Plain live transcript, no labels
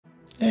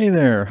Hey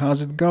there,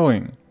 how's it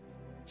going?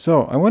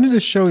 So, I wanted to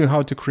show you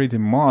how to create a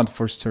mod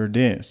for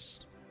Stardeus.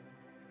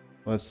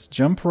 Let's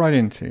jump right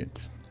into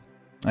it.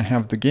 I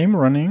have the game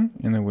running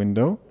in the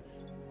window,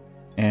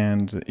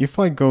 and if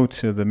I go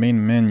to the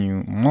main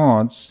menu,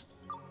 Mods,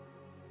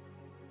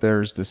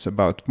 there's this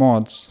About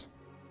Mods,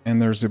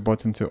 and there's a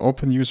button to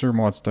open user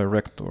mods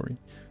directory.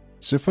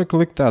 So if I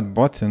click that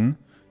button,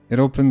 it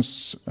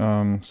opens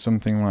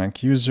something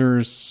like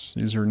users,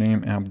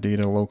 username, app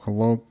data, local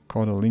log,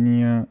 coda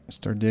linea,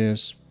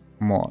 Stardeus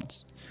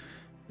mods.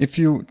 If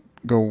you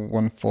go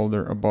one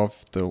folder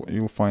above,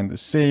 you'll find the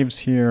saves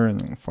here, and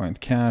you'll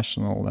find cache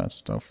and all that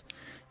stuff.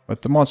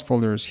 But the mods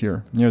folder is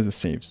here, near the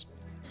saves.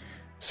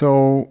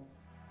 So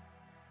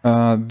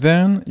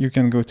then you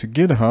can go to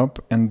GitHub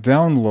and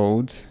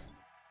download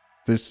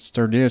this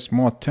Stardeus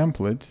Mod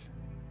Template.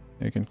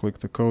 You can click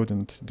the code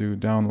and do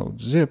download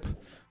zip.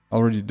 I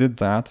already did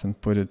that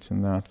and put it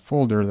in that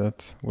folder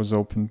that was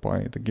opened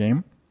by the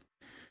game.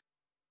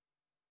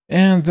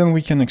 And then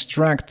we can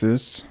extract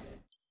this.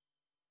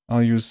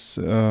 I'll use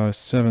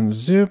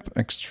 7-zip,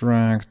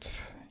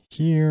 extract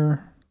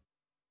here.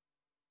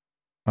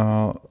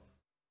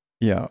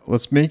 Yeah,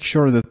 let's make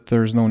sure that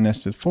there's no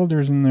nested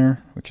folders in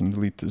there. We can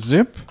delete the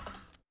zip.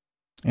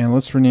 And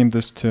let's rename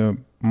this to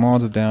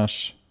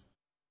mod-test.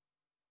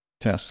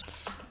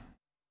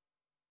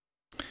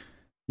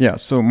 Yeah,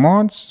 so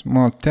mods,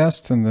 mod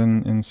test, and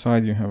then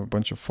inside you have a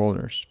bunch of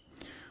folders.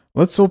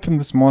 Let's open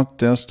this mod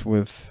test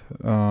with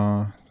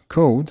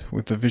code,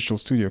 with the Visual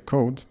Studio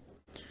Code.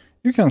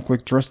 You can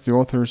click trust the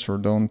authors or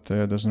don't,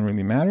 doesn't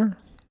really matter.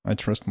 I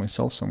trust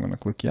myself, so I'm going to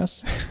click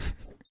yes.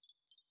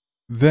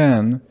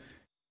 Then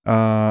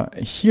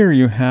here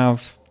you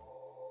have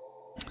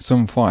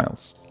some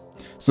files.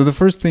 So the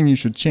first thing you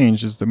should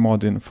change is the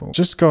mod info.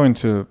 Just go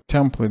into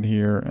template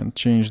here and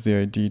change the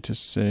ID to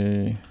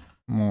say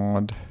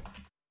mod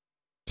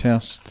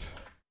test.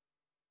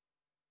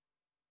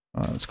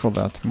 Let's call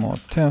that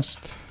mod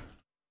test.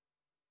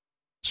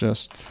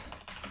 Just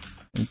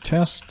a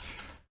test.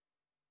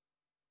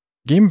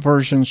 Game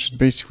version should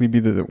basically be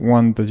the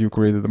one that you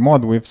created the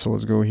mod with. So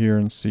let's go here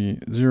and see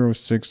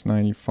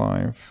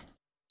 0695.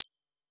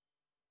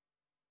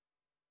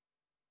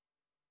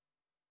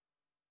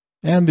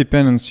 And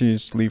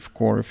dependencies, leave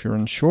core if you're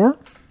unsure.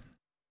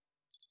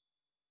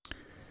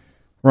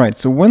 Right,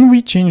 so when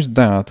we change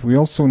that, we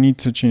also need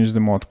to change the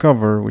mod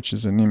cover, which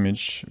is an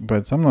image,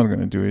 but I'm not going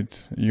to do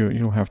it.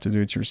 You'll have to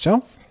do it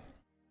yourself.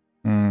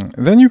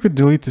 Then you could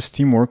delete the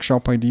Steam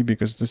Workshop ID,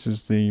 because this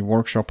is the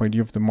workshop ID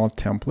of the mod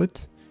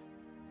template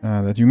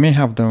that you may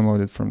have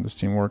downloaded from the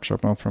Steam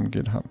Workshop, not from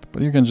GitHub.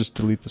 But you can just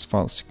delete this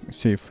file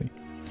safely.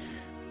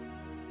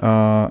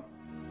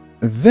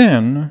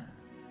 Then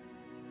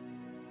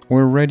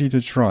we're ready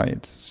to try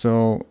it.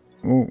 So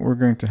we're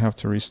going to have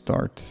to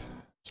restart.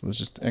 So let's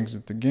just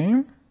exit the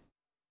game.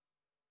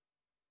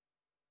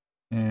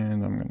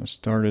 And I'm going to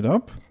start it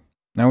up.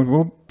 Now it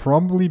will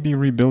probably be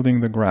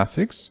rebuilding the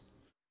graphics.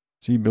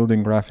 See,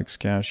 building graphics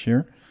cache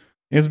here.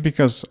 Is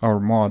because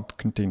our mod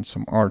contains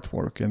some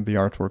artwork, and the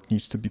artwork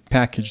needs to be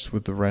packaged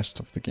with the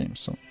rest of the game.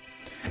 So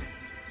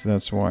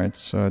that's why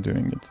it's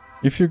doing it.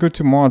 If you go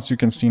to mods, you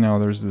can see now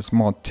there's this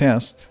mod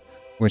test,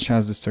 which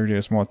has the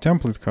Stardeus Mod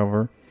Template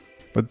cover.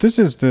 But this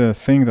is the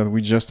thing that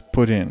we just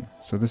put in.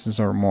 So this is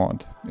our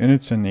mod, and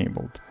it's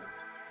enabled.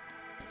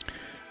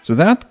 So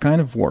that kind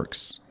of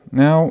works.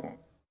 Now,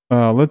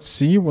 let's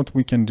see what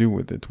we can do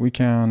with it. We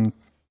can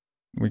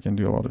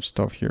do a lot of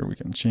stuff here. We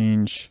can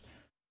change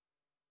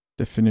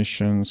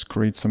definitions,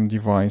 create some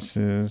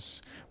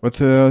devices. But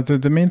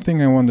the main thing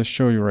I want to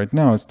show you right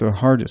now is the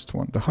hardest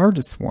one. The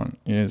hardest one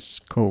is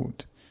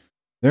code.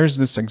 There's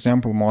this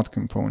example mod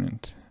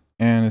component.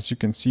 And as you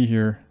can see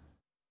here,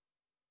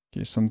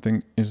 okay,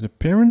 something is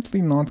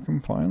apparently not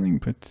compiling,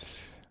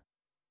 but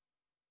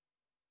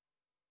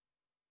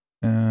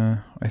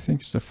I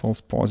think it's a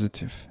false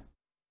positive.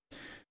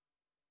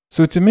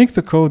 So to make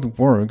the code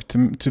work,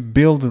 to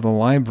build the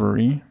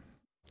library,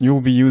 you'll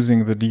be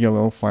using the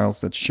DLL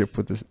files that ship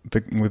with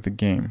the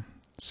game.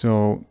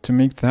 So to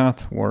make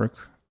that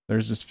work,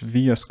 there's this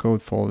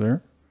vscode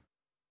folder,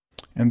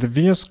 and the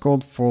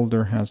vscode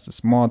folder has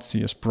this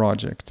mod.cs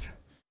project.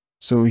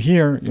 So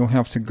here you'll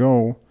have to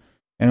go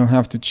and you'll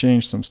have to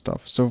change some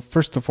stuff. So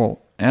first of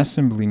all,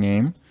 assembly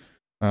name.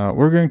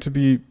 We're going to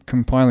be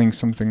compiling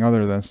something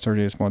other than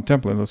Stardeus Mod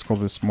Template. Let's call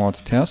this mod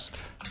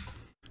test.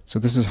 So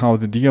this is how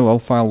the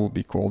DLL file will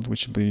be called,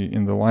 which will be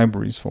in the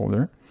libraries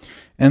folder.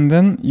 And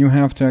then you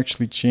have to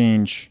actually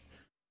change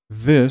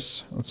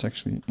this. Let's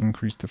actually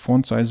increase the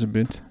font size a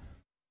bit.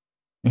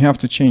 You have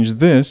to change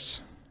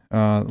this,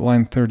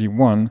 line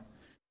 31,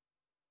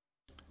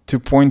 to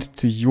point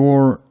to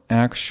your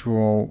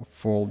actual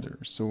folder.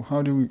 So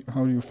how do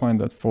you find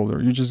that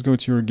folder? You just go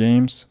to your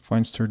games,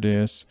 find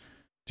Stardeus,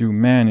 do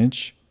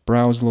manage,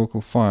 browse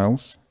local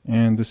files,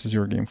 and this is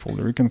your game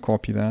folder. You can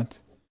copy that.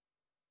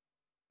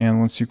 And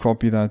once you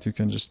copy that, you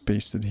can just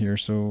paste it here.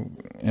 So,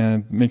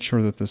 and make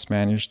sure that this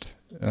managed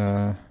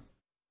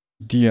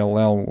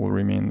DLL will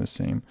remain the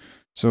same.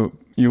 So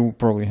you'll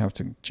probably have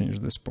to change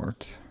this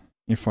part.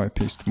 If I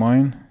paste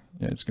mine,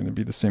 yeah, it's going to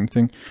be the same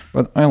thing.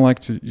 But I like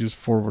to use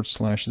forward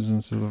slashes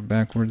instead of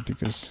backward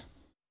because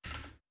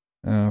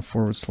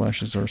forward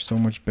slashes are so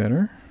much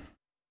better.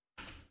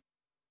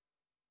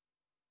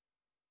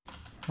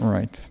 All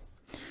right.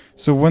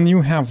 So when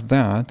you have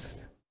that,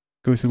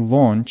 go to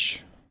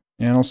launch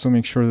and also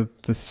make sure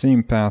that the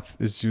same path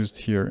is used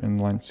here in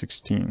line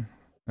 16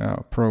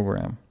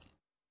 program.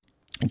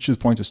 It should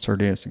point to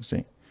Stardeus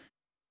exe.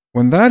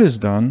 When that is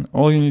done,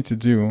 all you need to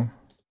do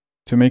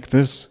to make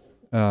this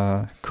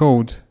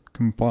code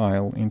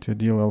compile into a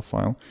DLL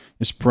file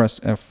is press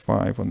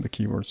F5 on the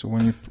keyboard. So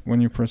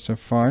when you press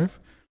F5,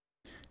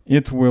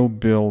 it will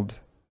build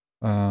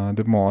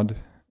the mod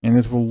and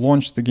it will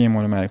launch the game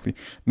automatically.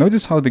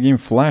 Notice how the game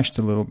flashed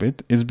a little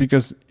bit. It's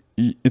because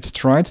it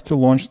tried to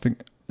launch the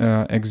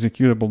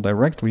executable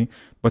directly,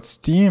 but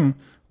Steam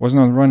was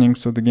not running,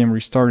 so the game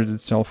restarted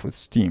itself with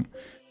Steam.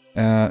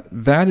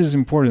 That is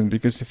important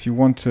because if you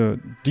want to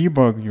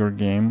debug your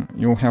game,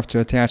 you'll have to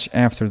attach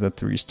after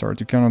that restart.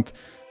 You cannot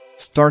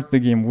start the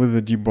game with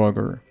the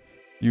debugger.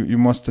 You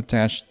must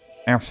attach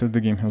after the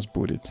game has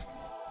booted.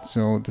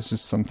 So this is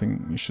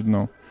something you should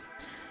know.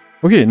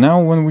 Okay, now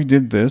when we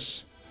did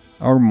this,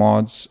 our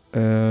mods,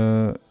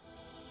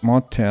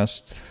 mod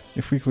test,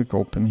 if we click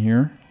open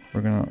here,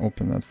 we're gonna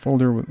open that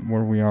folder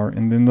where we are,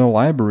 and in the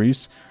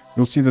libraries,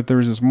 you'll see that there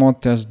is this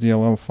mod test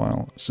DLL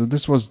file. So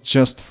this was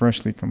just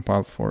freshly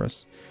compiled for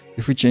us.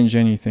 If we change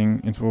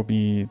anything, it will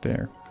be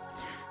there.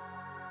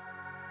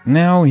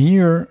 Now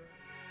here,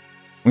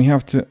 we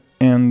have to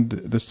end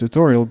this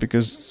tutorial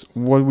because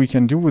what we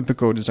can do with the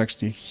code is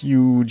actually a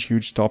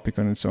huge topic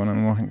on its own,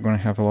 and we're going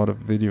to have a lot of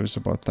videos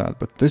about that.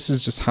 But this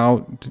is just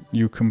how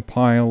you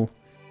compile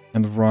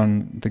and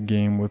run the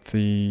game with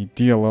the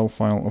DLL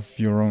file of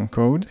your own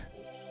code,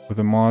 with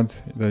a mod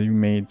that you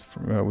made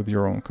with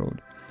your own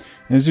code.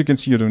 And as you can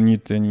see, you don't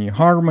need any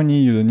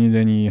harmony, you don't need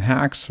any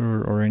hacks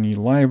or any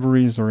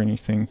libraries or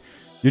anything.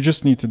 You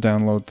just need to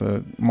download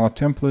the mod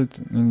template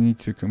and you need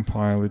to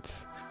compile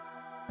it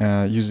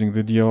using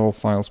the DLL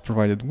files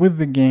provided with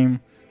the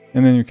game,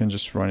 and then you can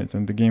just run it,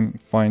 and the game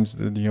finds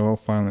the DLL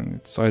file and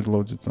it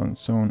sideloads it on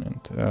its own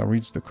and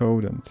reads the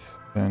code, and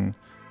then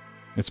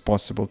it's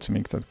possible to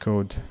make that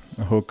code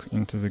a hook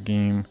into the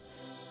game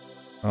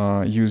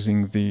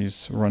using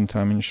these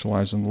runtime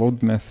initialize on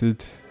load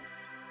method,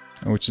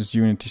 which is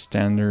Unity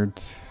standard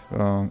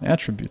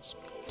attributes.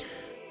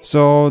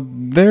 So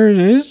there it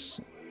is.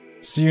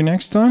 See you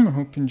next time. I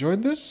hope you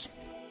enjoyed this.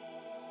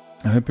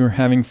 I hope you're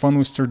having fun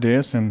with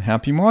Stardeus, and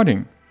happy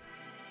modding!